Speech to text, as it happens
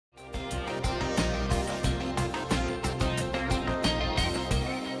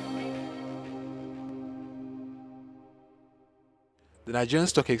The Nigerian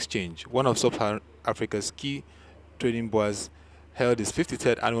Stock Exchange, one of Sub-Saharan Africa's key trading bourses, held its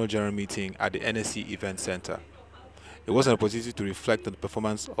 53rd annual general meeting at the NSE Event Center. It was an opportunity to reflect on the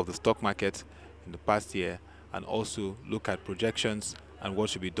performance of the stock market in the past year and also look at projections and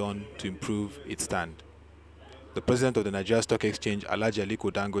what should be done to improve its stand. The president of the Nigerian Stock Exchange,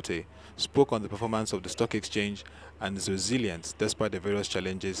 Aliko Dangote, spoke on the performance of the stock exchange and its resilience despite the various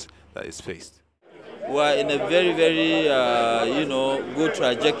challenges that it faced. We are in a very, very, good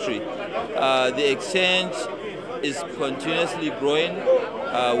trajectory. The exchange is continuously growing.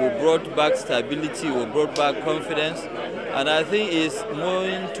 We brought back stability, we brought back confidence, and I think it's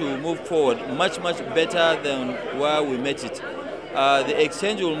going to move forward much, much better than where we met it. The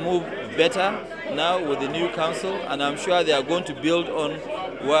exchange will move better now with the new council, and I'm sure they are going to build on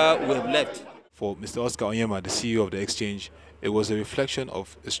where we have left. For Mr. Oscar Onyema, the CEO of the exchange, it was a reflection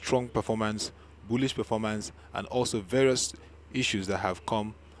of a strong performance, bullish performance, and also various issues that have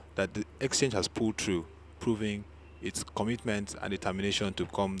come that the exchange has pulled through, proving its commitment and determination to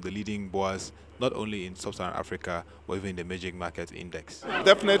become the leading bourse not only in Sub-Saharan Africa but even in the emerging market index.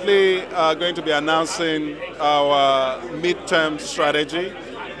 Definitely going to be announcing our midterm strategy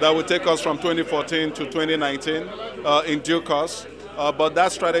that will take us from 2014 to 2019 in due course. But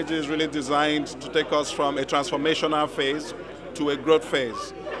that strategy is really designed to take us from a transformational phase to a growth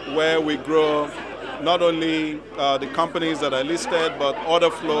phase where we grow not only the companies that are listed but order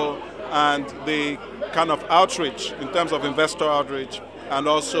flow and the kind of outreach in terms of investor outreach and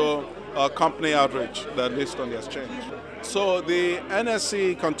also company outreach that list on the exchange. So the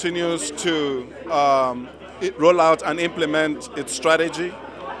NSE continues to roll out and implement its strategy.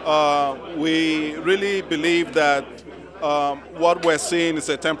 We really believe that what we're seeing is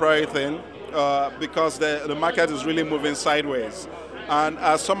a temporary thing because the market is really moving sideways. And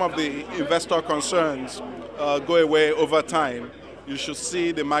as some of the investor concerns go away over time, you should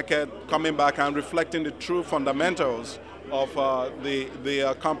see the market coming back and reflecting the true fundamentals of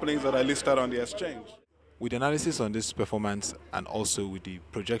the companies that are listed on the exchange. With analysis on this performance and also with the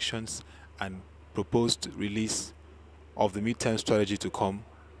projections and proposed release of the midterm strategy to come,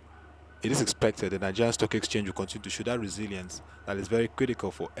 it is expected the Nigerian Stock Exchange will continue to show that resilience that is very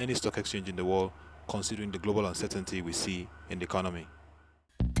critical for any stock exchange in the world, considering the global uncertainty we see in the economy.